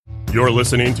You're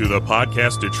listening to the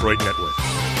Podcast Detroit Network.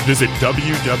 Visit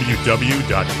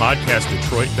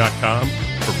www.podcastdetroit.com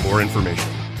for more information.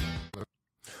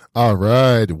 All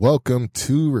right. Welcome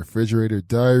to Refrigerator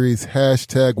Diaries.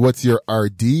 # what's your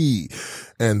RD?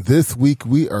 And this week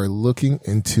we are looking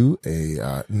into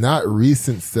a not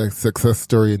recent success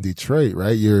story in Detroit,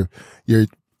 right? Your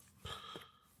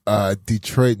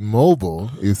Detroit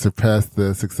Mobile. You surpassed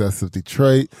the success of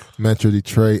Detroit, Metro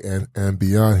Detroit, and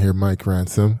beyond here, Mike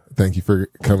Ransom. Thank you for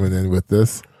coming in with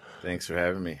this. Thanks for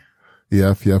having me.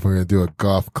 Yep. We're going to do a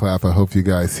golf clap. I hope you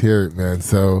guys hear it, man.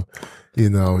 So,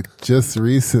 just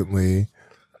recently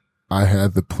I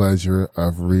had the pleasure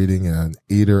of reading an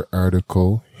Eater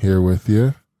article here with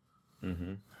you.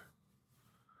 Mm-hmm.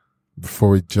 Before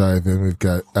we dive in, we've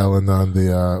got Ellen on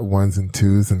the ones and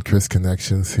twos and Chris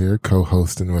Connections here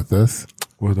co-hosting with us.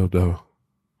 What up, though?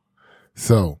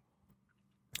 So,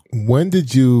 when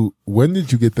did you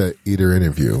get that Eater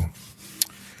interview?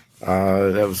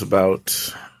 That was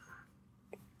about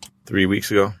 3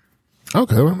 weeks ago.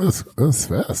 Okay, well, that's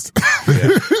fast.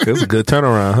 Yeah. It was a good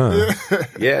turnaround, huh?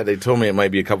 Yeah, they told me it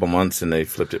might be a couple months, and they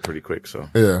flipped it pretty quick. So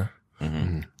yeah.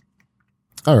 Mm-hmm.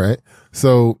 All right.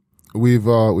 So we've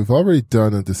already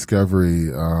done a discovery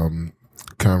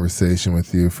conversation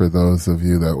with you. For those of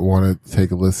you that want to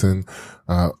take a listen,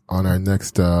 on our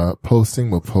next posting,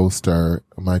 we'll post our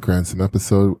Mike Ransom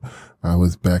episode.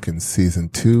 Was back in season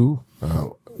 2.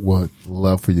 Would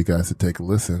love for you guys to take a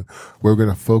listen. We're going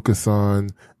to focus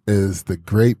on is the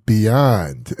great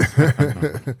beyond.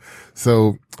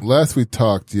 So last we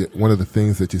talked, one of the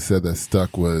things that you said that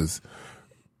stuck was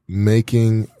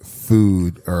making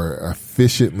food or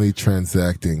efficiently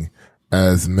transacting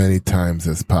as many times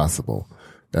as possible.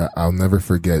 I'll never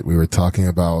forget, we were talking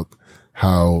about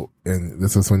how, and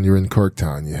this was when you were in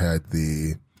Corktown, you had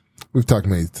we've talked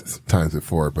many times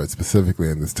before, but specifically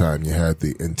in this time, you had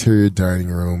the interior dining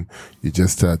room, you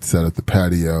just had set up the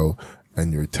patio,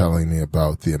 and you were telling me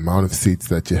about the amount of seats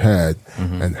that you had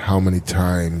and how many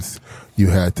times you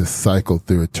had to cycle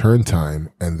through a turn time,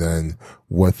 and then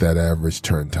what that average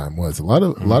turn time was. A lot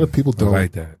of people don't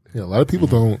like that. Yeah, a lot of people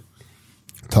don't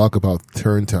talk about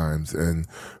turn times. And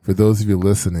for those of you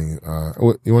listening,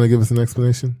 you want to give us an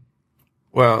explanation?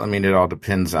 Well, I mean, it all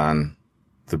depends on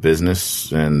the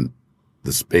business and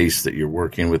the space that you're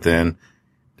working within.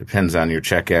 Depends on your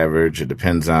check average. It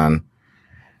depends on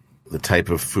the type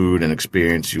of food and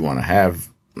experience you want to have.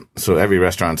 So every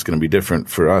restaurant's going to be different.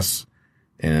 For us,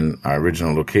 in our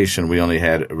original location, we only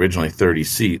had originally 30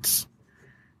 seats.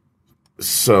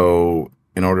 So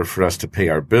in order for us to pay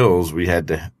our bills, we had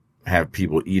to have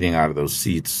people eating out of those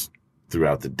seats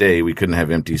throughout the day. We couldn't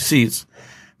have empty seats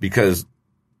because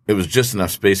it was just enough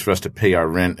space for us to pay our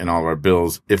rent and all of our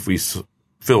bills if we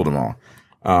filled them all.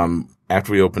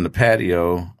 After we opened the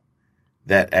patio,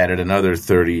 that added another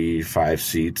 35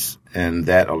 seats, and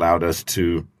that allowed us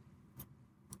to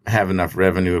have enough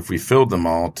revenue if we filled them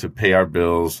all to pay our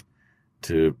bills,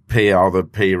 to pay all the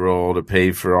payroll, to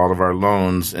pay for all of our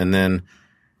loans. And then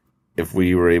if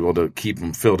we were able to keep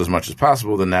them filled as much as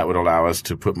possible, then that would allow us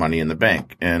to put money in the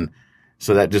bank. And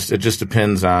so it just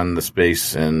depends on the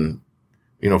space. And,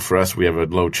 for us, we have a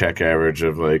low check average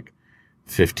of like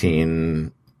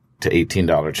 $15 to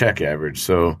 $18 check average.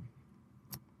 So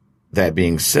that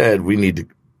being said, we need to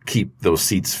keep those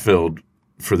seats filled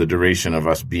for the duration of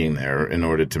us being there in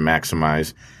order to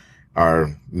maximize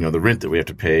our, the rent that we have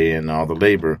to pay and all the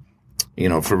labor.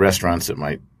 For restaurants that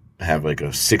might have like a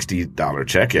 $60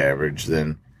 check average,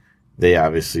 then they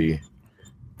obviously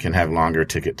can have longer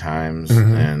ticket times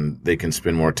and they can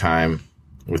spend more time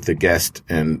with the guest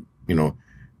and,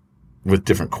 with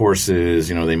different courses.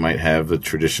 They might have the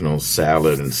traditional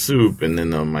salad and soup, and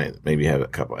then they might maybe have a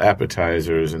couple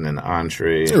appetizers and then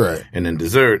entree and then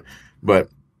dessert. But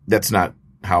that's not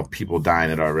how people dine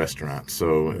at our restaurant.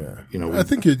 So, I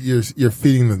think you're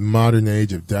feeding the modern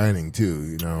age of dining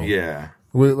too, Yeah.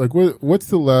 What's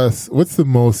the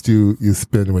most you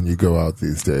spend when you go out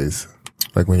these days?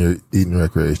 Like when you're eating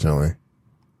recreationally?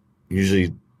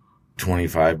 Usually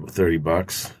 $25,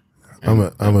 $30.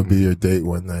 I'm gonna be your date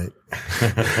one night.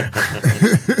 I'd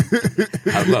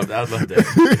love that.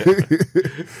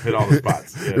 Hit all the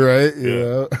spots. Yeah. Right?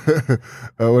 Yeah.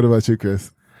 What about you,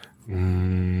 Chris?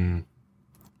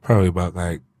 Probably about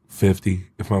like 50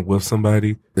 if I'm with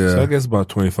somebody. Yeah. So I guess about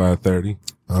 25, 30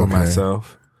 for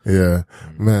myself. Yeah.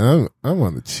 Man, I'm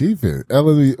on the cheap end.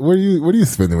 Ellen, what are you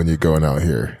spending when you're going out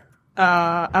here?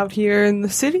 Out here in the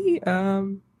city,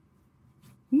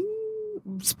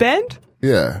 spend?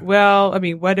 Yeah. Well, I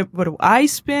mean, what do I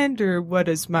spend, or what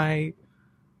is my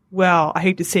well, I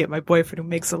hate to say it, my boyfriend who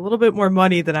makes a little bit more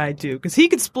money than I do, because he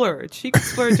could splurge. He could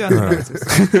splurge on the prices.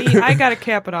 I got to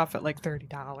cap it off at like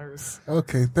 $30.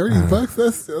 Okay, $30.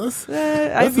 That's the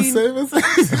same as.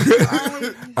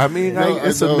 I mean,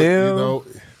 it's a meal,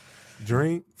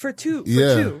 drink for two.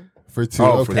 For two.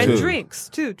 Oh, okay. And drinks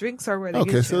too. Drinks are where they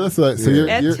get you. So that's like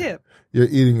and tip. You're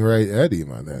eating right, Eddie,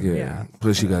 my man. Yeah.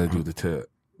 Plus, you got to do the tip.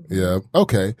 Yeah.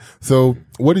 Okay. So,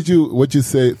 what'd you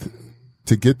say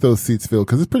to get those seats filled?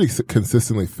 Because it's pretty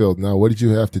consistently filled now. What did you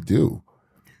have to do?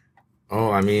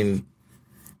 Oh, I mean,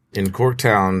 in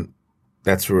Corktown,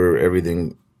 that's where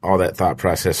all that thought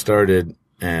process started,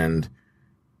 and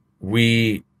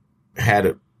we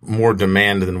had more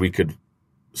demand than we could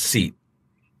seat,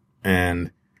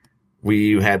 and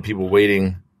we had people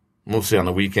waiting mostly on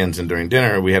the weekends and during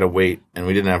dinner. We had to wait, and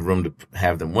we didn't have room to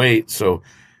have them wait. So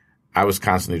I was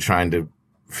constantly trying to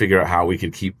figure out how we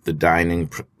could keep the dining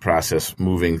process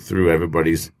moving through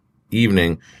everybody's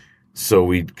evening so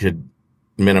we could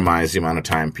minimize the amount of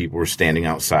time people were standing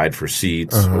outside for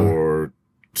seats or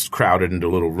crowded into a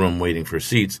little room waiting for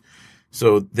seats.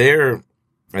 So there,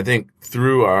 I think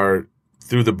through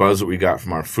the buzz that we got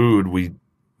from our food, we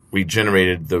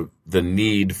generated the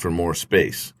need for more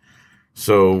space.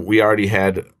 So we already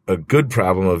had a good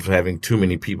problem of having too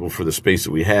many people for the space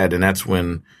that we had. And that's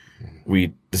when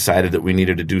we decided that we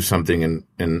needed to do something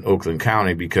in Oakland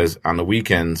County, because on the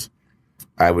weekends,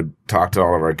 I would talk to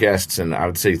all of our guests, and I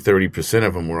would say 30%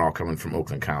 of them were all coming from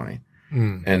Oakland County.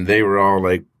 And they were all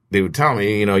like, they would tell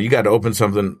me, you got to open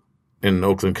something in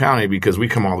Oakland County because we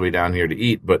come all the way down here to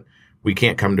eat, but we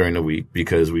can't come during the week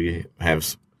because we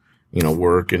have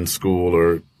work and school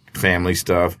or family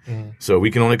stuff. So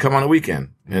we can only come on the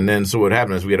weekend. And then, so what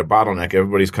happened is we had a bottleneck.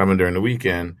 Everybody's coming during the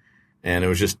weekend. And it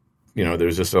was just,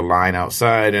 there's just a line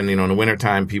outside. And, in the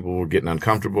wintertime, people were getting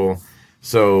uncomfortable.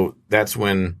 So that's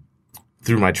when,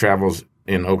 through my travels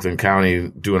in Oakland County,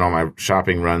 doing all my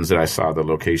shopping runs, that I saw the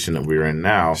location that we're in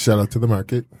now. Shout out to the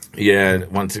market. Yeah,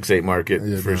 168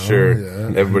 Market for sure.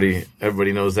 Yeah.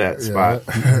 Everybody knows that spot.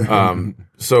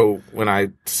 So when I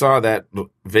saw that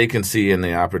vacancy and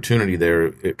the opportunity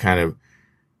there,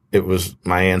 it was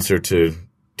my answer to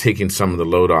taking some of the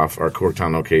load off our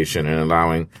Corktown location and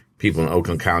allowing people in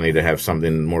Oakland County to have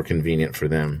something more convenient for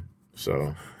them.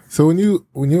 So when you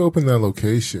opened that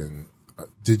location,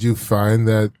 did you find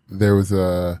that there was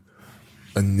a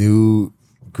new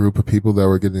group of people that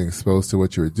were getting exposed to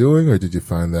what you were doing, or did you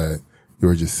find that you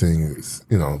were just seeing,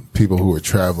 people who were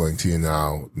traveling to you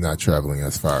now, not traveling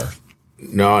as far?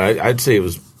 No, I'd say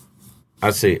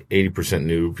 80%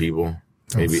 new people,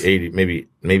 maybe 80, maybe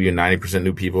 90%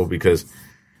 new people, because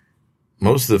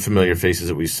most of the familiar faces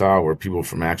that we saw were people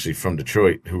from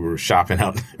Detroit who were shopping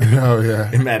out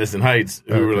in Madison Heights,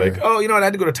 who were like, I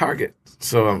had to go to Target.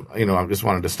 So, I just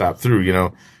wanted to stop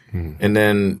through, and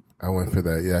then I went for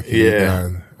that. Yeah.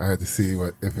 I had to see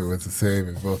if it was the same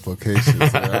in both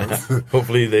locations.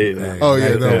 Hopefully they. Man,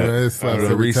 it's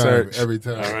the research every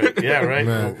time. All right. Yeah. Right.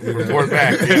 Man, report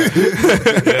back. Every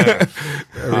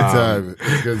time.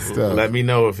 Good stuff. Let me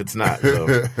know if it's not.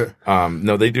 So.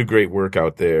 No, they do great work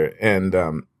out there. And,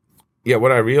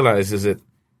 what I realized is that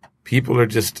people are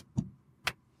just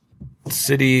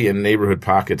city and neighborhood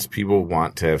pockets. People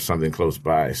want to have something close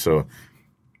by. So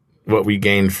what we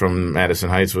gained from Madison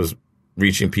Heights was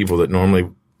reaching people that normally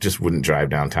just wouldn't drive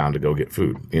downtown to go get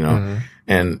food,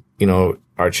 and,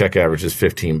 our check average is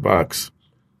 $15,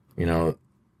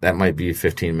 that might be a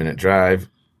 15-minute drive,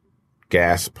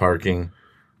 gas, parking.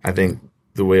 I think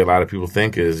the way a lot of people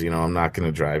think is, I'm not going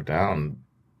to drive down.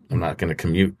 I'm not going to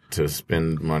commute to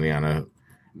spend money on a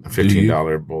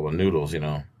 $15 bowl of noodles,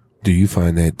 Do you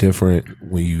find that different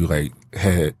when you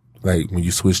when you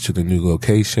switched to the new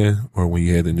location, or when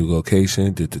you had the new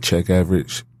location, did the check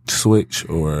average switch,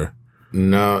 or?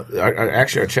 No,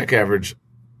 actually our check average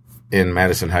in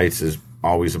Madison Heights is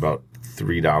always about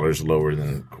 $3 lower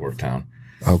than Corktown.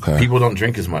 Okay. People don't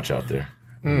drink as much out there.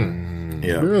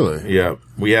 Yeah. Really? Yeah.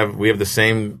 We have the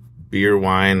same beer,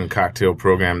 wine, and cocktail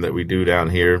program that we do down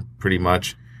here pretty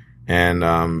much. And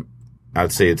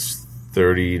I'd say it's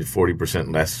 30 to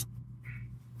 40% less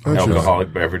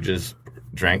alcoholic beverages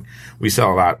drank. We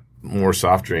sell a lot more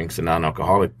soft drinks and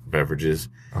non-alcoholic beverages.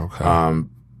 Okay.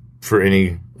 For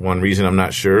any one reason, I'm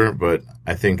not sure, but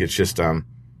I think it's just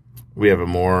we have a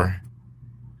more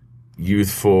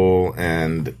youthful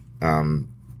and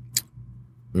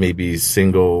maybe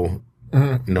single,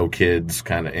 no kids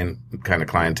kind of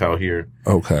clientele here.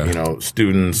 Okay.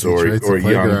 Students or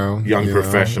young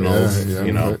professionals.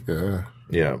 Yeah.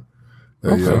 Yeah.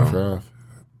 Young craft.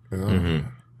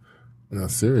 No,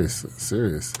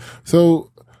 serious.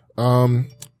 So,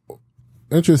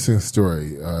 interesting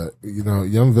story.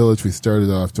 Young Village, we started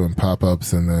off doing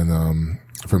pop-ups, and then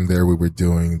from there we were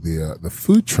doing the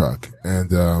food truck,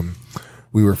 and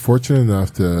we were fortunate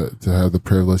enough to have the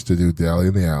privilege to do Deli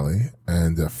in the Alley.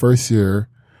 And first year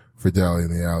for Deli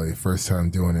in the Alley, first time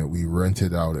doing it, we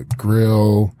rented out a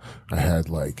grill.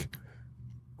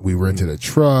 We rented a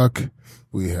truck.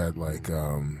 We had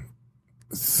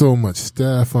so much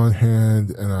staff on hand,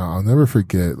 and I'll never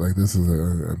forget, this is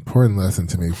an important lesson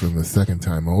to me from the second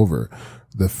time over.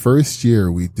 The first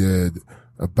year we did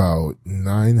about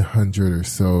 900 or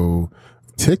so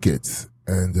tickets,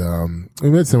 and we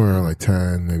made somewhere around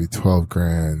 10, maybe 12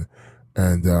 grand.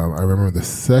 And I remember the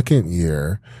second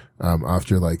year,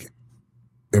 after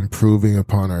improving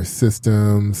upon our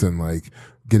systems and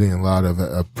getting a lot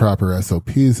of proper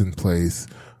SOPs in place,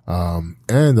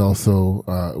 and also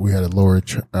we had a lower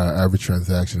average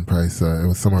transaction price. It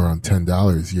was somewhere around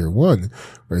 $10 year one,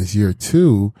 whereas year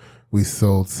two we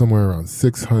sold somewhere around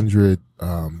 600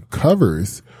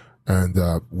 covers. And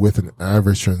with an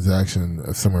average transaction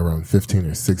of somewhere around $15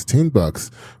 or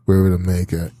 $16, we were able to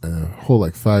make a whole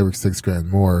 $5 or $6 grand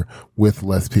more with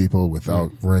less people,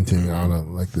 without renting out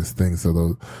on this thing.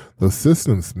 So those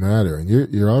systems matter, and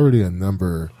you're already a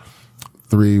number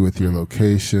 3 with your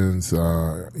locations.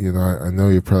 I know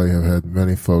you probably have had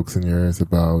many folks in your ears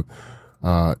about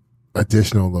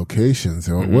additional locations.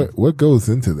 What goes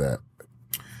into that?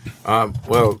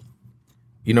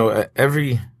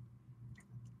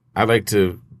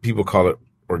 People call it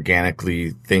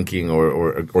organically thinking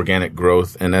or organic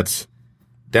growth, and that's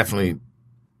definitely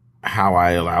how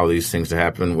I allow these things to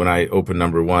happen. When I opened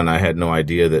number 1, I had no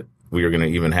idea that we were going to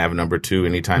even have number 2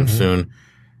 anytime soon.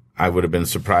 I would have been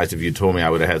surprised if you told me I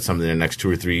would have had something in the next 2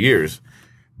 or 3 years.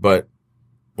 But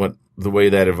the way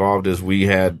that evolved is we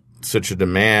had such a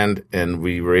demand, and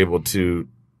we were able to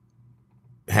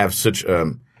have such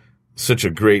a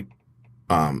great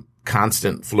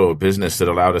constant flow of business that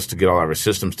allowed us to get all our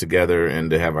systems together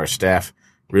and to have our staff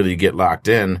really get locked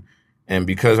in. And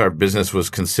because our business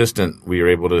was consistent, we were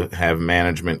able to have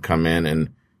management come in and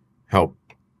help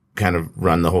kind of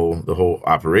run the whole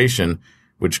operation,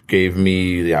 which gave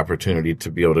me the opportunity to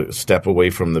be able to step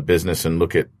away from the business and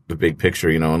look at the big picture,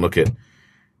 and look at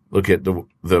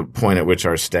the point at which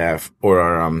our staff or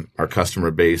our customer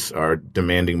base are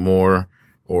demanding more,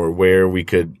 or where we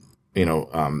could,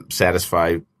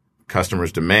 satisfy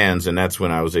customers' demands. And that's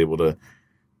when I was able to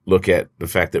look at the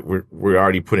fact that we're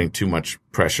already putting too much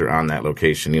pressure on that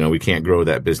location. We can't grow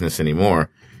that business anymore.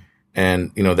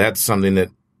 And, that's something that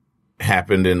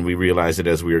happened, and we realized it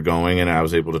as we were going, and I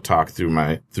was able to talk through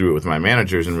it with my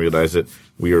managers and realize that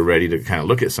we were ready to kind of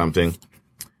look at something.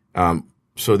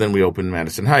 So then we opened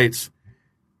Madison Heights.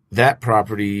 That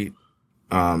property,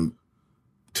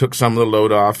 took some of the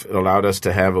load off. It allowed us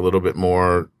to have a little bit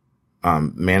more,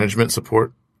 management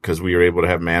support, because we were able to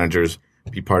have managers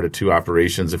be part of 2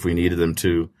 operations if we needed them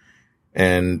to.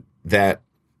 And that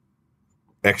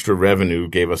extra revenue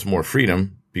gave us more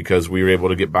freedom, because we were able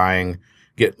to get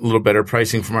a little better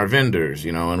pricing from our vendors,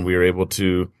 and we were able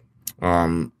to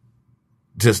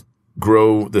just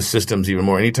grow the systems even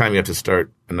more. Anytime you have to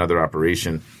start another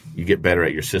operation, you get better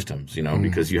at your systems,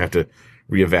 because you have to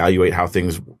reevaluate how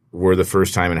things were the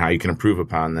first time and how you can improve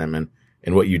upon them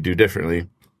and what you do differently.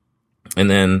 And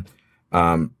then,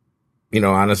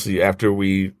 honestly, after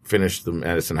we finished the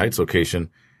Madison Heights location,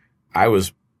 I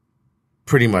was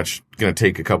pretty much going to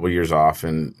take a couple years off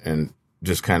and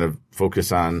just kind of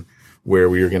focus on where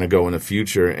we were going to go in the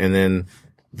future. And then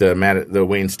the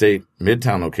Wayne State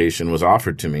Midtown location was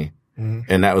offered to me. Mm-hmm.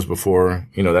 And that was before,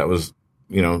 that was,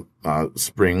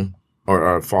 spring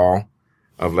or fall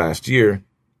of last year.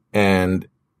 And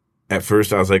at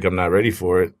first I was like, I'm not ready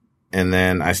for it. And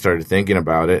then I started thinking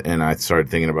about it, and I started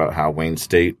thinking about how Wayne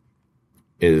State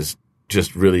is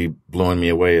just really blowing me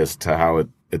away as to how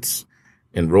its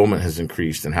enrollment has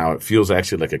increased and how it feels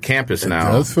actually like a campus now.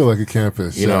 It does feel like a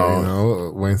campus.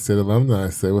 Wayne State alumni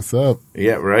say what's up.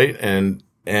 Yeah, right. And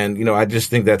I just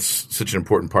think that's such an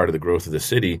important part of the growth of the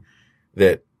city,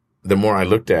 that the more I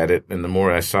looked at it and the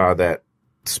more I saw that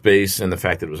space and the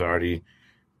fact that it was already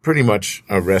pretty much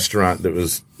a restaurant that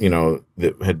was,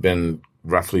 that had been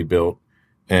roughly built,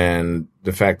 and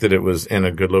the fact that it was in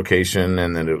a good location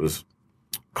and that it was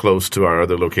close to our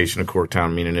other location in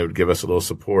Corktown, meaning it would give us a little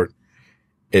support.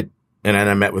 And then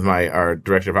I met with our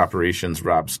director of operations,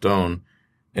 Rob Stone,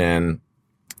 and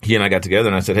he and I got together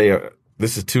and I said, hey,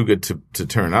 this is too good to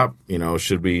turn up,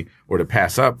 should we, or to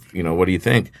pass up, what do you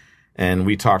think? And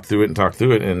we talked through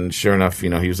it. And sure enough, he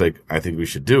was like, I think we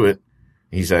should do it.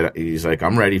 He's like,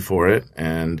 I'm ready for it.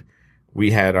 And we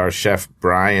had our chef,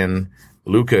 Brian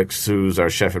Lukacs, who's our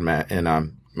chef in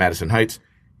Madison Heights,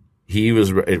 he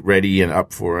was ready and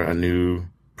up for a new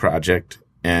project.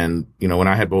 And, when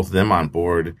I had both of them on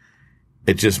board,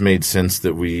 it just made sense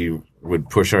that we would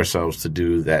push ourselves to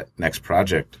do that next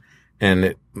project.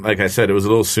 And like I said, it was a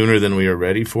little sooner than we were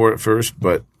ready for at first,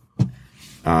 but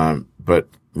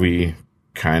we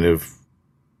kind of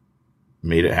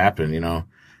made it happen,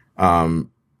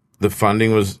 The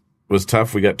funding was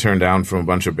tough. We got turned down from a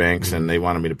bunch of banks, and they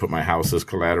wanted me to put my house as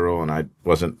collateral, and I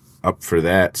wasn't up for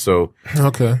that. So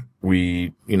Okay.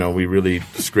 we really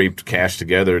scraped cash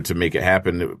together to make it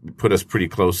happen. It put us pretty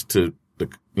close to the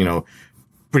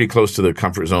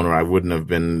comfort zone, or I wouldn't have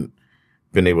been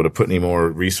able to put any more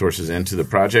resources into the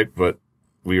project, but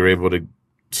we were able to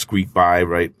squeak by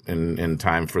right in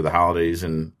time for the holidays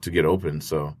and to get open.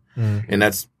 So, and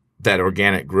that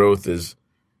organic growth is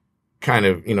kind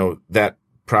of, that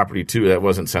property too, that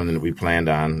wasn't something that we planned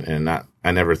on, and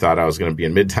I never thought I was going to be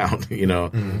in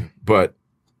Midtown, but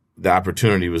the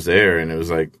opportunity was there, and it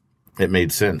was like, it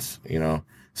made sense.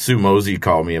 Sue Mosey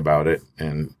called me about it,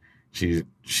 and she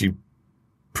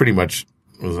pretty much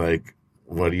was like,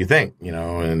 what do you think?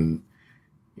 And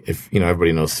if,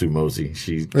 everybody knows Sue Mosey,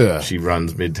 she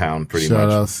runs Midtown pretty much.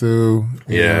 Shout out Sue.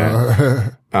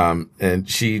 Yeah. And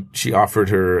she offered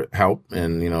her help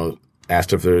and,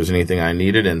 asked if there was anything I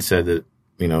needed, and said that,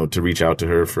 to reach out to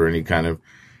her for anything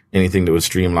that would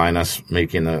streamline us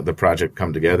making the project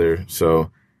come together.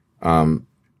 So, it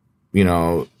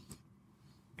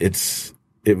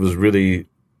was really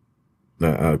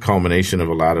a culmination of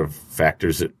a lot of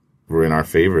factors that were in our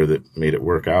favor that made it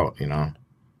work out,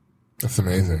 That's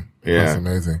amazing. Yeah. That's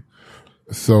amazing.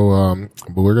 So,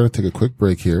 but we're going to take a quick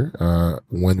break here.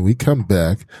 When we come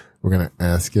back, we're going to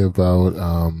ask you about,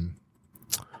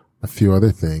 a few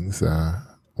other things,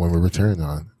 when we return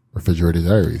on Refrigerated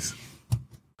Diaries.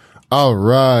 All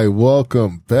right.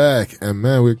 Welcome back. And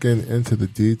man, we're getting into the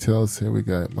details here. We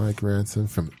got Mike Ransom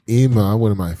from Ema,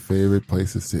 one of my favorite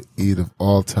places to eat of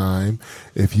all time.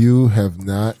 If you have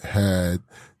not had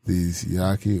these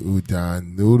yaki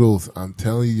udon noodles, I'm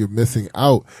telling you, you're missing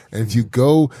out. And if you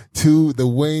go to the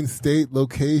Wayne State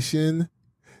location,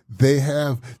 they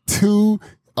have 2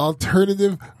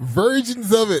 alternative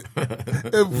versions of it.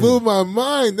 It blew my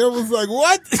mind. There was like,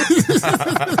 what?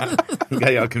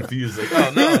 Got y'all confused. Like,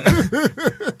 oh no.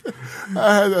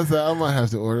 I might have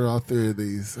to order all 3 of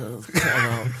these. I'm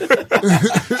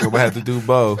gonna have to do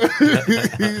both.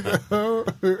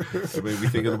 So maybe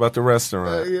thinking about the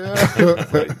restaurant. Yeah.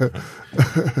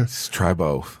 Just try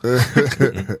both.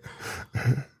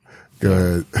 Go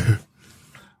ahead.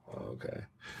 Okay.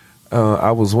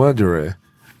 I was wondering,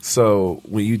 so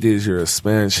when you did your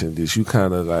expansion, did you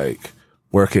kind of like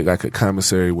work at like a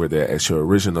commissary where they're at your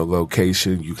original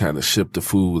location, you kind of shipped the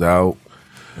food out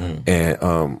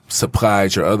and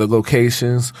supplied your other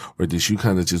locations, or did you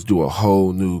kind of just do a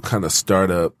whole new kind of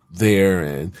startup there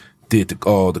and did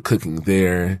all the cooking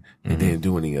there and didn't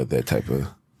do any of that type of?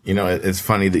 It's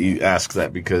funny that you ask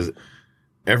that, because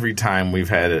every time we've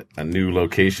had a new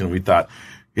location, we thought,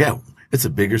 yeah, it's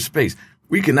a bigger space.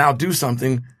 We can now do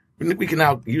something. We can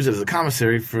now use it as a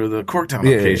commissary for the Corktown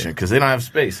location because they don't have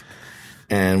space.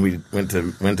 And we went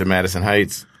to Madison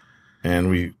Heights, and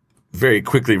we very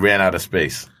quickly ran out of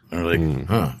space. And we're like,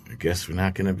 I guess we're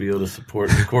not going to be able to support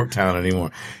the Corktown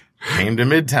anymore. Came to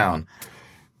Midtown.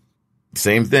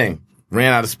 Same thing.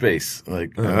 Ran out of space.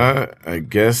 Like, I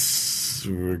guess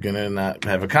we're going to not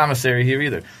have a commissary here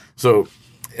either. So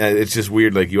it's just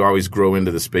weird. Like, you always grow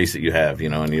into the space that you have,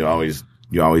 and you always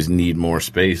need more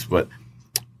space. But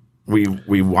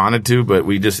we wanted to, but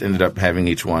we just ended up having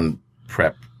each one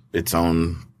prep its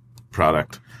own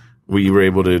product. We were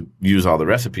able to use all the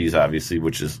recipes, obviously,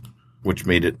 which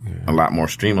made it a lot more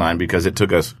streamlined, because it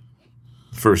took us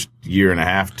first year and a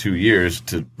half, 2 years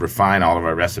to refine all of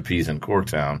our recipes in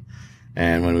Corktown.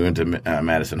 And when we went to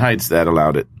Madison Heights, that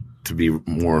allowed it to be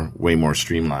way more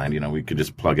streamlined. We could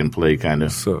just plug and play kind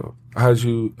of. So how'd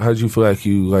you feel like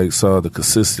you saw the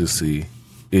consistency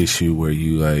issue where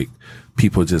you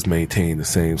people just maintain the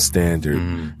same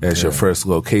standard as your first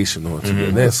location onto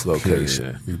the next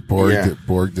location? You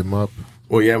borged them up.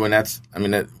 Well, yeah,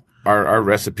 our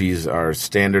recipes are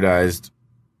standardized.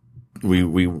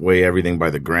 We weigh everything by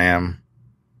the gram.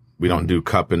 We don't do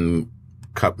cup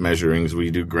measurings.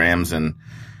 We do grams and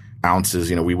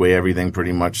ounces. We weigh everything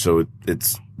pretty much, so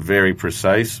it's very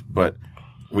precise. But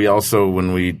we also,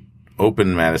 when we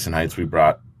opened Madison Heights, we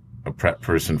brought a prep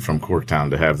person from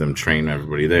Corktown to have them train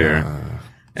everybody there.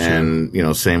 And,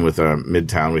 same with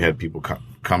Midtown. We had people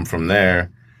come from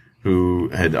there who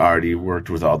had already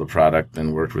worked with all the product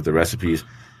and worked with the recipes.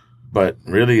 But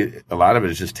really, a lot of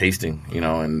it is just tasting,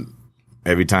 and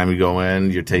every time you go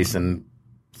in, you're tasting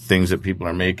things that people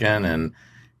are making and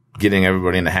getting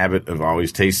everybody in the habit of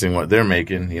always tasting what they're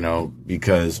making,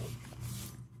 because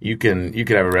you could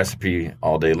have a recipe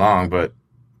all day long, but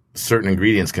certain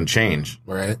ingredients can change,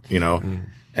 Right.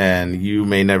 and you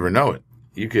may never know it.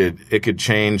 It could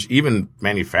change, even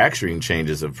manufacturing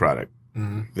changes of product.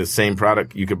 The same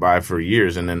product you could buy for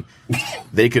years, and then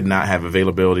they could not have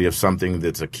availability of something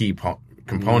that's a key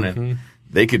component.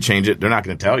 They could change it. They're not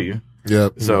going to tell you.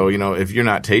 Yep. So, if you're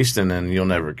not tasting, then you'll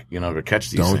never catch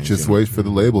these things. Don't just wait for the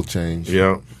label change.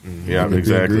 Yeah. Yeah, Look at the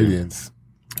exactly. ingredients.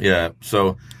 Yeah.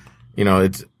 So,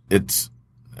 it's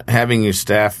having your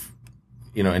staff,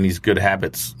 in these good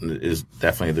habits is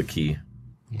definitely the key.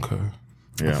 Okay.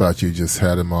 I Yeah. thought you just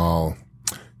had them all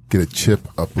get a chip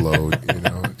upload,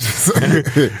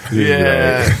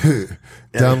 Yeah.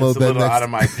 Download it's a that little out of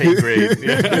my pay grade.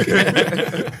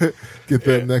 Yeah. Get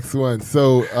that next one.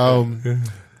 So,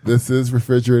 this is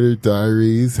Refrigerator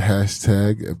Diaries,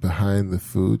 hashtag behind the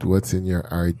food. What's in your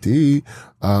RD?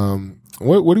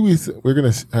 What do we're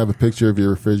going to have a picture of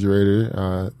your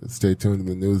refrigerator. Stay tuned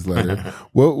to the newsletter.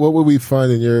 What would we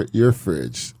find in your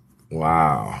fridge?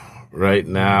 Wow. Right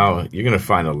now, you're going to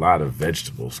find a lot of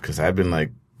vegetables because I've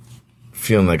been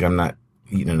feeling like I'm not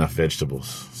eating enough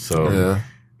vegetables. So Yeah.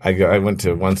 I went to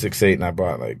 168 and I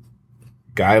bought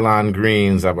Guylon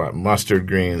greens. I bought mustard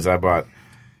greens. I bought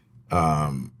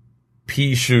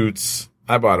pea shoots.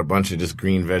 I bought a bunch of just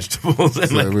green vegetables. And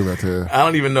So we're about to, I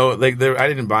don't even know. I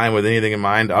didn't buy them with anything in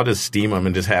mind. I'll just steam them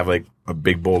and just have a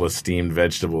big bowl of steamed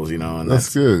vegetables, and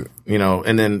that's good.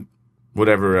 and then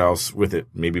whatever else with it,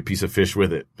 maybe a piece of fish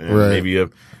with it, and Right. maybe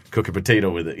cook a potato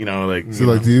with it,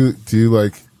 So do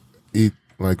you eat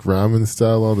ramen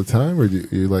style all the time, or do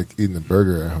you eating a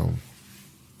burger at home?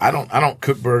 I don't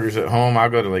cook burgers at home. I'll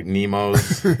go to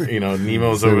Nemo's,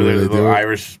 Nemo's So over there, they the little do it?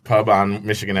 Irish pub on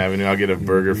Michigan Avenue. I'll get a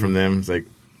burger from them. It's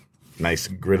nice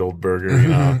griddled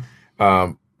burger,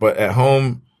 But at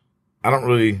home, I don't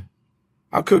really.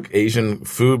 I'll cook Asian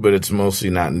food, but it's mostly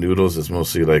not noodles. It's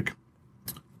mostly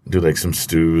do some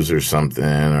stews or something,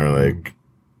 or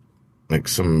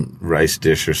some rice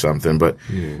dish or something. But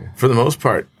for the most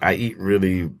part, I eat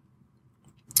really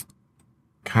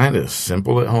kind of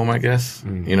simple at home, I guess.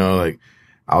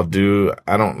 I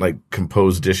don't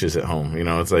compose dishes at home.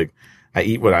 It's I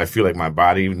eat what I feel like my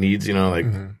body needs,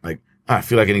 I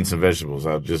feel like I need some vegetables.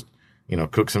 I'll just,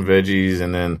 cook some veggies,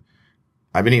 and then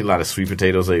I've been eating a lot of sweet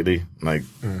potatoes lately.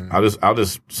 I'll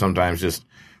just sometimes just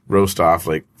roast off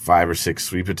 5 or 6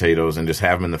 sweet potatoes and just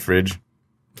have them in the fridge.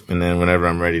 And then whenever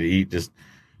I'm ready to eat, just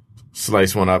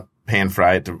slice one up, pan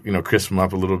fry it to, crisp them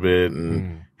up a little bit,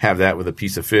 and have that with a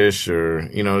piece of fish, or,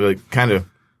 kind of,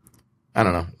 I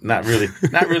don't know, not really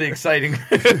exciting.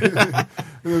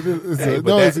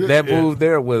 That move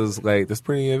there was that's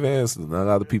pretty advanced. Not a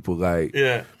lot of people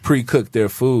pre-cook their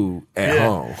food at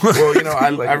home.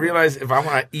 Well, I realize if I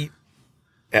want to eat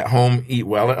at home, eat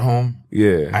well at home,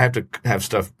 I have to have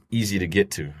stuff easy to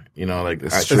get to.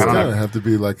 It's gonna have to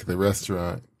be like the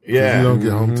restaurant. Yeah. You don't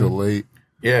get home till late.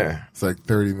 Yeah. It's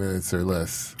 30 minutes or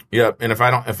less. Yep. And if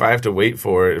I have to wait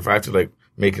for it, if I have to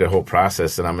make it a whole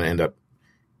process, then I'm going to end up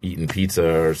eating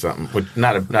pizza or something. Which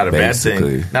not a bad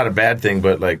thing. Not a bad thing,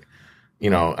 but I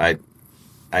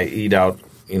eat out,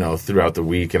 throughout the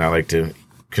week, and I like to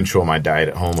control my diet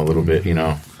at home a little bit,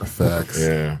 Facts.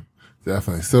 Yeah.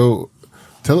 Definitely. So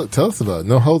tell us about it.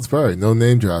 No holds barred, no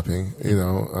name dropping,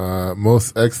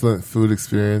 most excellent food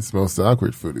experience, most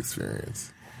awkward food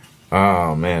experience.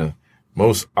 Oh man.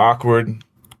 Most awkward.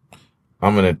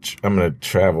 I'm gonna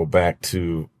travel back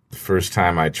to the first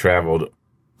time I traveled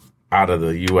out of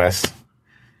the U.S.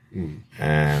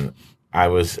 And I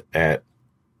went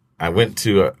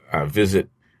to visit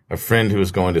a friend who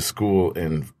was going to school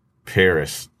in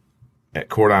Paris at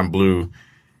Cordon Bleu.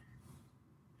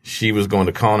 She was going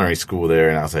to culinary school there,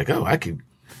 and I was like, oh, I'll go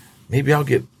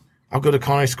to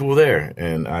culinary school there.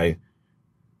 And I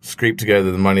scraped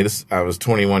together the money. I was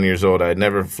 21 years old. I had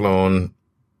never flown,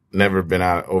 never been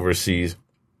out overseas.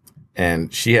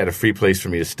 And she had a free place for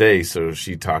me to stay, so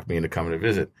she talked me into coming to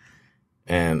visit.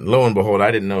 And lo and behold,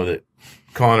 I didn't know that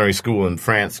culinary school in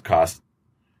France cost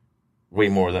way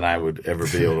more than I would ever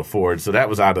be able to afford. So that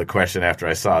was out of the question after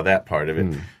I saw that part of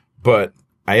it. But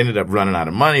I ended up running out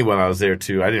of money while I was there,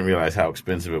 too. I didn't realize how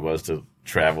expensive it was to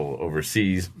travel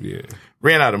overseas. Yeah.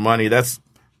 Ran out of money. That's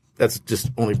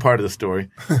just only part of the story.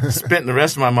 Spent the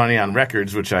rest of my money on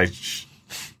records, which I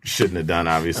shouldn't have done,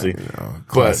 obviously.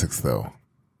 Classics, though.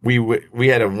 We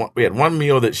had one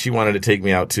meal that she wanted to take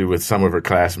me out to with some of her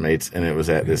classmates, and it was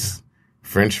at this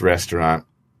French restaurant.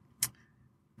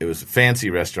 It was a fancy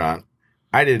restaurant.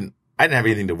 I didn't have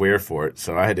anything to wear for it,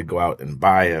 so I had to go out and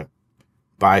buy a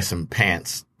buy some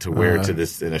pants to wear to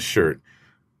this in a shirt.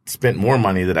 Spent more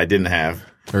money that I didn't have.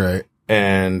 Right.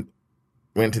 And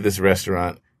went to this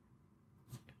restaurant.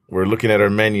 We're looking at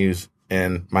our menus,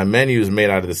 and my menu is made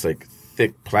out of this like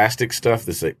thick plastic stuff.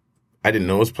 This like, I didn't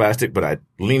know it was plastic, but I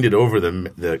leaned it over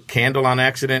the candle on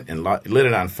accident and lit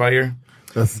it on fire.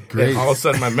 That's great. And all of a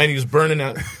sudden, my menu's burning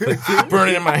out, like,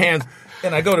 burning in my hands.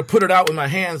 And I go to put it out with my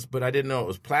hands, but I didn't know it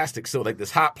was plastic. So like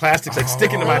this hot plastic's like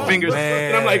sticking to my fingers,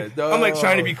 man, and I'm like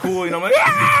trying to be cool, you know, I'm like,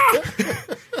 ah!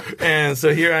 And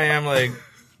so here I am, like,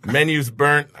 menu's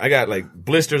burnt. I got like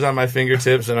blisters on my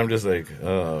fingertips, and I'm just like,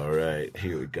 oh, all right,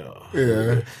 here we go.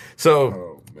 Yeah.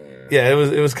 So, yeah,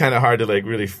 it was kind of hard to like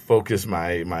really focus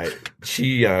my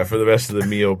chi for the rest of the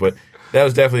meal, but that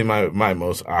was definitely my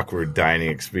most awkward dining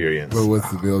experience. But was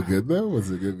the meal good though?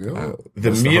 Was it a good meal?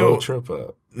 The whole trip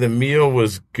up. The meal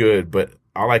was good, but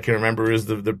all I can remember is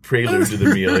the prelude to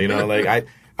the meal. You know, like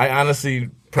I honestly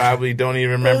probably don't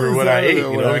even remember what I ate.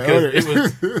 You know,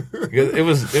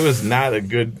 because it was not a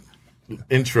good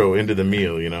intro into the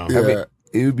meal. You know, Yeah. I mean,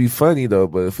 it would be funny though,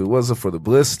 but if it wasn't for the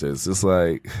blisters, it's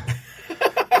like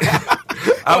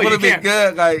I would have been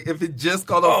good. Like if it just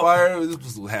caught on fire, we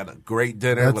just had a great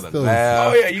dinner That's with a still-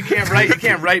 laugh. Oh yeah, you can't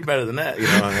write better than that. You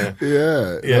know.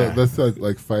 Yeah. Yeah. That's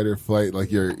like fight or flight.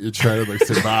 Like you're trying to like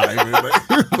survive. And,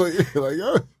 like, you're like,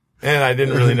 oh. And I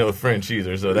didn't really know French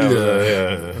either, so that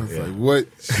was It's like,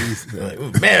 what? Jeez. like,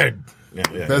 ooh, merde.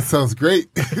 Yeah. That sounds great.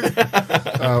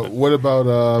 What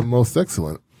about most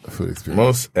excellent food experience?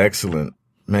 Most excellent,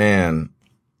 man.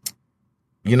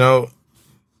 You know,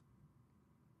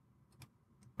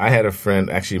 I had a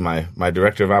friend, actually my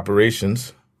director of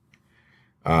operations,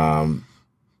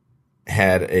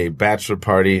 had a bachelor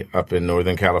party up in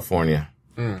Northern California.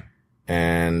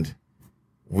 And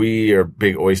we are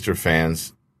big oyster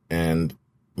fans, and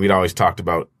we'd always talked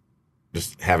about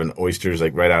just having oysters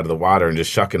like right out of the water and just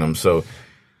shucking them. So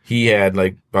he had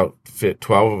like about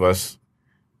 12 of us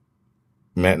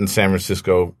met in San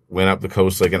Francisco, went up the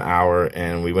coast like an hour,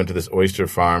 and we went to this oyster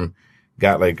farm,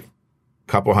 got like a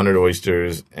couple hundred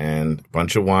oysters and a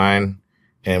bunch of wine,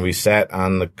 and we sat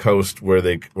on the coast where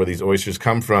these oysters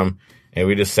come from, and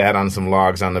we just sat on some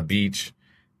logs on the beach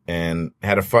and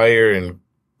had a fire and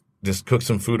just cooked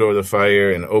some food over the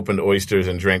fire and opened oysters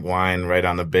and drank wine right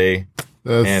on the bay.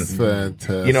 That's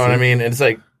fantastic. You know what I mean? And it's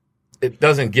like, it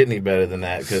doesn't get any better than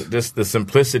that, because just the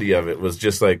simplicity of it was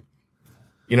just like,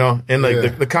 you know, and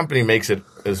like the company makes it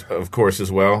of course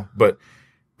as well, but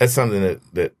that's something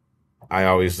that I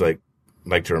always like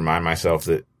to remind myself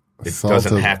that it Salt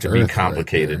doesn't of have to be earth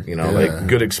complicated. right you know, there. like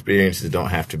good experiences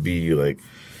don't have to be like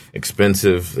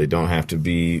expensive. They don't have to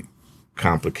be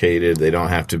complicated. They don't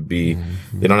have to be,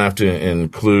 they don't have to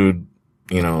include,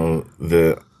 you know,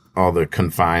 all the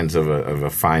confines of a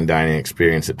fine dining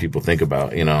experience that people think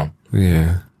about, you know?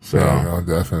 Yeah. So, Yeah, no,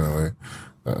 definitely.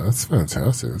 That's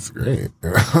fantastic. That's great.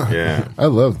 yeah. I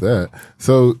love that.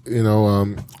 So, you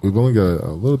know, we've only got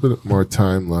a little bit more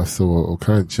time left, so we'll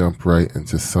kind of jump right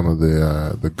into some of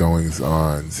the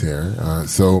goings-ons here.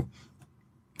 So,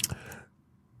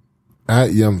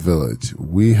 at Yum Village,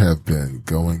 we have been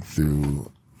going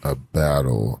through a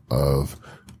battle of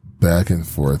back and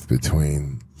forth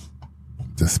between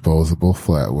disposable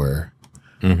flatware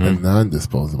and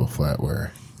non-disposable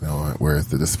flatware. You know, whereas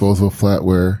the disposable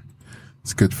flatware,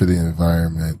 it's good for the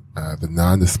environment. The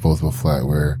non-disposable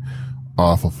flatware,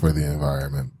 awful for the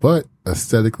environment, but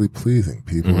aesthetically pleasing.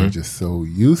 People are just so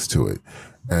used to it.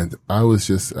 And I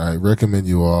recommend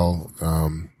you all,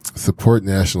 support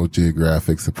National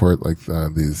Geographic, support like,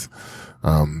 these,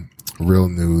 real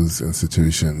news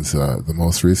institutions. The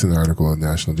most recent article in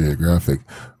National Geographic,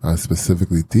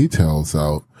 specifically details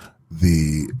out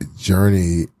the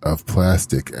journey of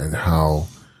plastic and how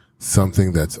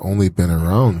something that's only been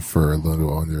around for a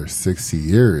little under 60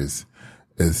 years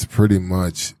is pretty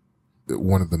much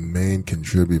one of the main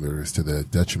contributors to the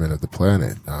detriment of the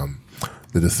planet.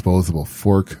 The disposable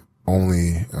fork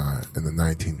only in the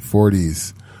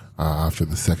 1940s, after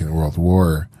the Second World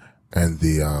War, and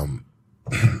the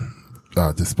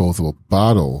disposable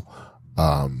bottle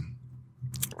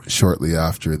shortly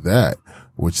after that,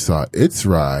 which saw its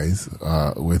rise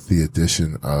with the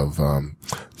addition of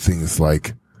things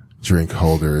like drink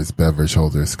holders, beverage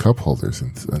holders, cup holders,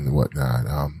 and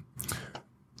whatnot.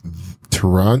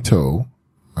 Toronto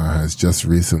has just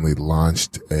recently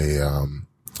launched a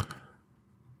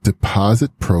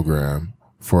deposit program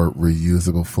for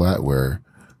reusable flatware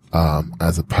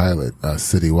as a pilot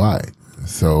citywide.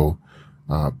 So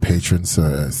patrons,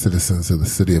 citizens of the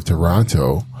city of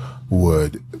Toronto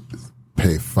would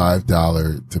pay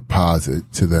 $5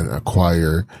 deposit to then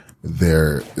acquire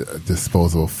their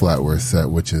disposable flatware set,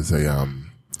 which is a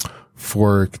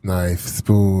fork, knife,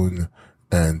 spoon,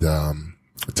 and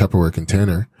Tupperware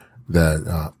container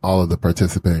that all of the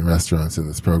participating restaurants in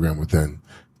this program would then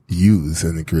use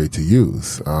and agree to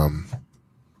use.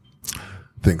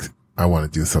 Think I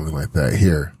want to do something like that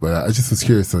here, but I just was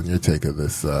curious on your take of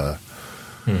this. I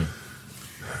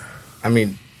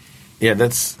mean, yeah,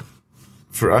 that's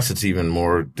for us. It's even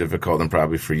more difficult than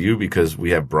probably for you because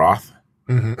we have broth.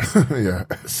 Mm-hmm. Yeah.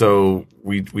 So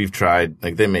we've tried,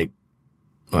 like, they make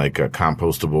like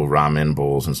compostable ramen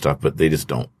bowls and stuff, but they just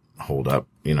don't hold up,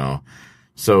 you know.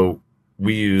 So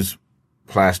we use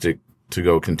plastic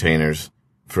to-go containers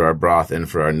for our broth and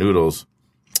for our noodles.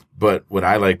 But what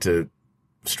I like to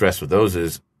stress with those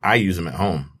is I use them at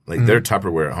home. Like, they're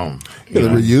Tupperware at home. Yeah,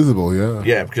 they're reusable, yeah.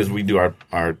 Yeah, because we do our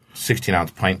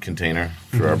 16-ounce pint container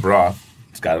for our broth.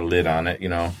 It's got a lid on it, you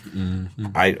know. Mm-hmm.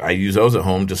 I use those at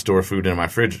home to store food in my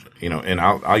fridge, you know, and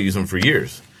I'll use them for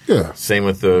years. Yeah. Same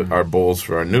with our bowls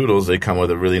for our noodles. They come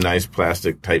with a really nice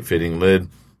plastic tight-fitting lid.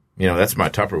 You know, that's my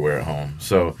Tupperware at home.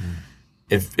 So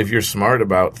if you're smart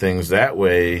about things that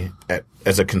way,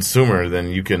 as a consumer, then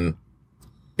you can,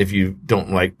 if you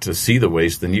don't like to see the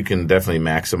waste, then you can definitely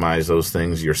maximize those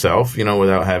things yourself, you know,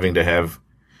 without having to have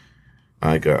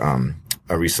like a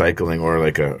recycling or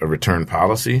like a return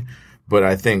policy. But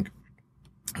I think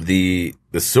the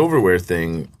silverware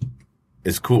thing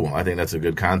is cool. I think that's a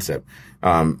good concept.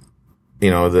 You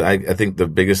know, I think the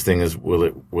biggest thing is, will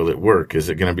it work? Is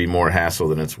it going to be more hassle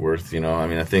than it's worth? You know, I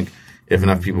mean, I think if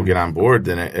enough people get on board,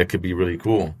 then it could be really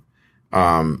cool.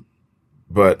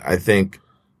 But I think,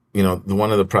 you know,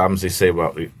 one of the problems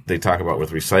they talk about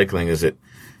with recycling is it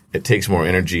takes more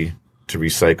energy to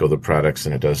recycle the products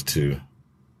than it does to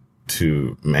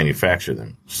manufacture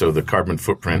them. So the carbon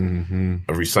footprint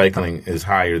of recycling is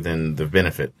higher than the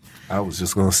benefit. I was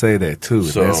just going to say that too.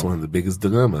 So that's one of the biggest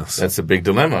dilemmas. That's a big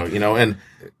dilemma, you know, and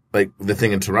like the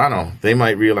thing in Toronto, they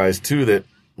might realize too that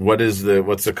what's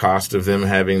the cost of them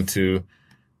having to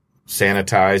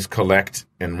sanitize, collect,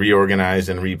 and reorganize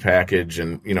and repackage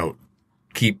and, you know,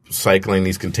 keep cycling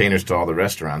these containers to all the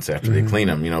restaurants after they clean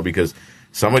them, you know, because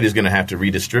somebody's going to have to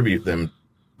redistribute them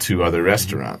to other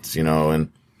restaurants, you know, and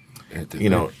you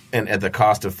know, and at the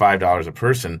cost of $5 a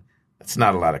person, that's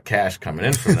not a lot of cash coming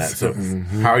in from that. So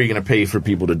how are you going to pay for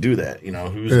people to do that? You know,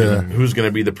 who's going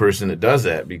to be the person that does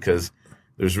that? Because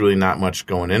there's really not much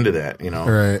going into that, you know.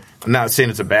 Right. I'm not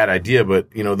saying it's a bad idea, but,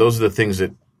 you know, those are the things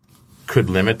that could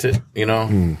limit it, you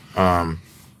know.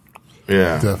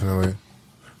 Yeah. Definitely.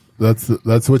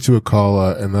 That's what you would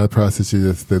call, and that process you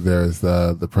just did there is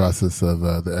the process of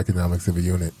the economics of a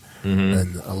unit.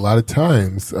 And a lot of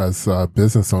times as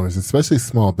business owners, especially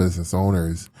small business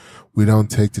owners, we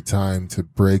don't take the time to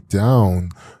break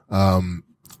down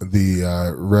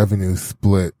the revenue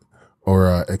split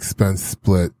or expense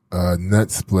split,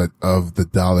 net split of the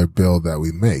dollar bill that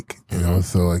we make. You know,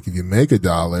 so like if you make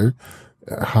 $1,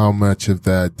 how much of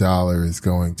that dollar is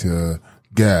going to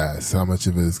gas? How much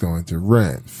of it is going to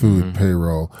rent, food,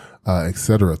 payroll, et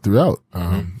cetera, throughout?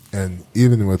 And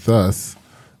even with us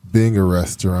being a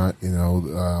restaurant, you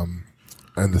know,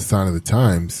 and the sign of the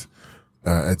times,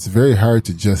 it's very hard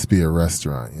to just be a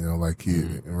restaurant. You know, like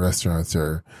restaurants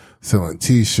are selling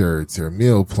T-shirts or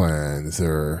meal plans,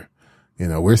 or, you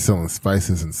know, we're selling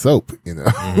spices and soap, you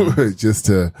know, just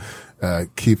to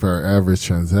keep our average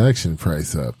transaction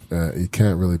price up. You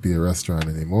can't really be a restaurant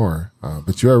anymore.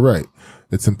 But you are right.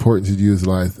 It's important to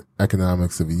utilize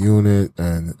economics of a unit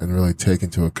and really take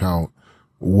into account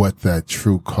what that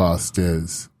true cost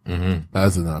is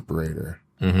as an operator.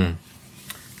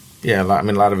 Yeah, I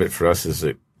mean, a lot of it for us is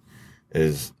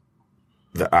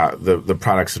the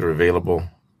products that are available.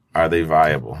 Are they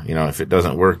viable? You know, if it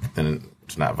doesn't work, then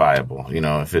it's not viable. You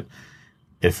know,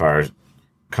 if our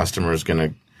customer is going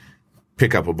to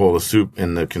pick up a bowl of soup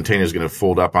and the container is going to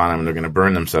fold up on them and they're going to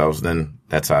burn themselves, then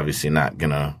that's obviously not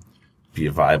going to be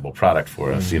a viable product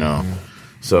for us. You know,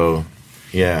 so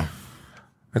yeah.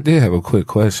 I did have a quick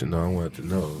question though. I wanted to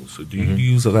know. So do you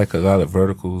use like a lot of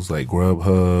verticals like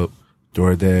Grubhub,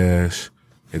 DoorDash,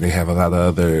 and they have a lot of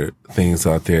other things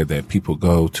out there that people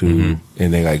go to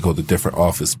and they like go to different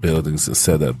office buildings and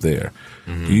set up there.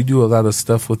 Do you do a lot of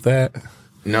stuff with that?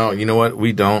 No, you know what?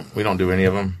 We don't do any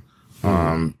of them.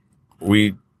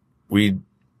 We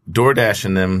DoorDash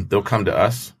and them, they'll come to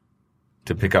us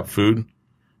to pick up food,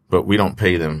 but we don't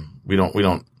pay them.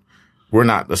 We're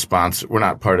not the sponsor. We're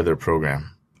not part of their program.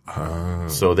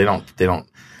 So they don't,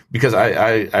 because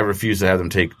I refuse to have them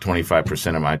take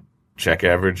 25% of my check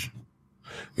average.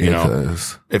 You know,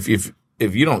 if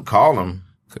you don't call them,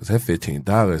 because that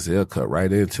 $15, they'll cut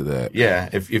right into that. Yeah.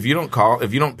 If you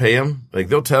don't pay them, like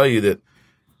they'll tell you that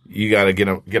you got to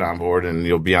get on board and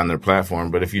you'll be on their platform.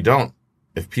 But if you don't,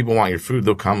 if people want your food,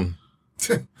 they'll come.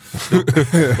 they'll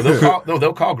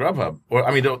call Grubhub, or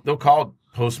I mean, they'll call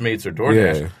Postmates or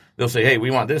DoorDash. Yeah. They'll say, "Hey, we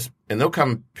want this," and they'll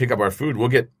come pick up our food. We'll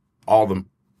get all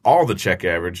the check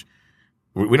average.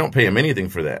 We don't pay them anything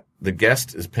for that. The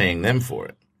guest is paying them for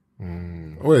it.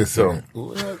 Wait a second.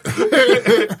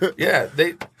 Yeah,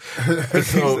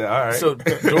 so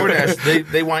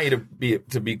DoorDash they want you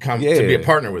to be a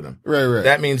partner with them. Right.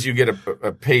 That means you get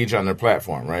a page on their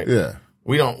platform, right? Yeah.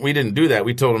 We didn't do that.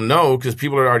 We told them no because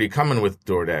people are already coming with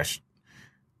DoorDash.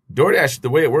 DoorDash, the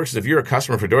way it works is if you're a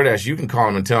customer for DoorDash, you can call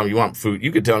them and tell them you want food.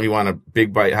 You could tell them you want a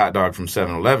big bite hot dog from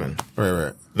 7-Eleven.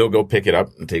 Right. They'll go pick it up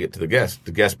and take it to the guest.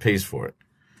 The guest pays for it.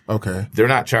 Okay. They're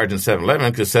not charging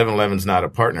 7-Eleven because 7-Eleven's not a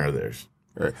partner of theirs.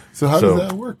 Right. So how does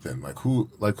that work then?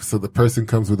 So the person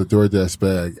comes with a DoorDash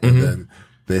bag and then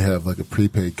they have like a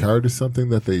prepaid card or something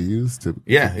that they use to.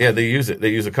 Yeah. They use it. They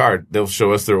use a card. They'll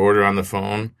show us their order on the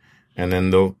phone and then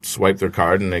they'll swipe their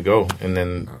card and they go. And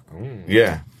then,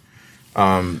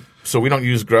 so we don't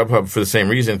use Grubhub for the same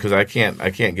reason because I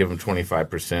can't give them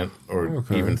 25% or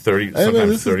even 30. Hey, sometimes man,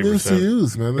 this 30%. is news to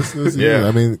use, man. This is news to use.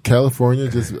 I mean, California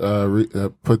just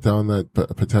put down that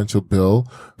potential bill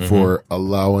for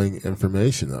allowing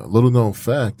information. A little known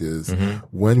fact is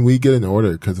when we get an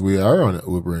order, because we are on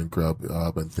Uber and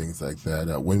Grubhub and things like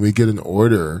that. When we get an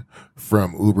order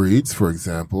from Uber Eats, for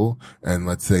example, and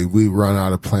let's say we run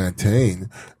out of plantain,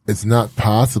 it's not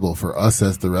possible for us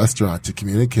as the restaurant to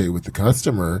communicate with the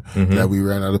customer that we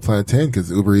ran out of plantain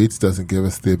because Uber Eats doesn't give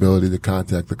us the ability to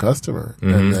contact the customer.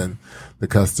 And then the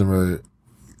customer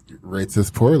rates us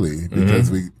poorly because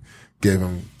we gave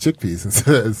them chickpeas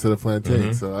instead of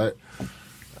plantain. So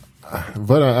I'm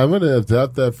going to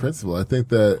adopt that principle. I think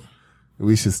that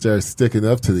we should start sticking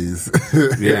up to these.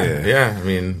 Yeah. I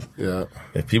mean,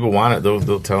 if people want it,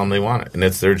 they'll tell them they want it, and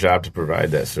it's their job to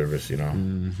provide that service.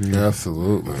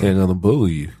 Absolutely. Can't let them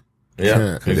bully you.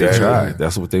 Yeah, Because they tried.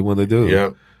 That's what they want to do.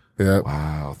 Yep.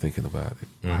 Wow, thinking about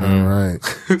it. All right.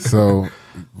 So,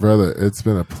 brother, it's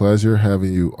been a pleasure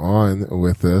having you on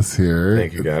with us here.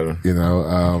 Thank you, Gavin.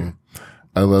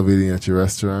 I love eating at your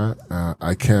restaurant.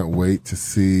 I can't wait to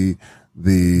see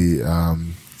the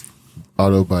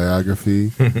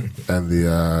autobiography and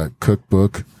the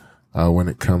cookbook when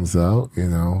it comes out,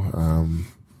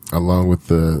 along with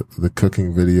the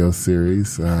cooking video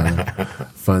series,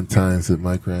 Fun Times with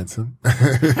Mike Ransom.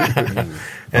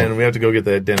 And we have to go get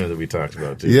that dinner that we talked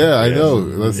about too. Yeah, I know.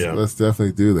 Let's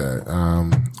definitely do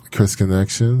that. Chris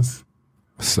Connections.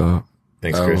 So,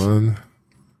 thanks, Chris. Ellen.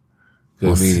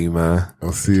 Good meeting, man.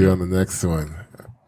 I'll see you on the next one.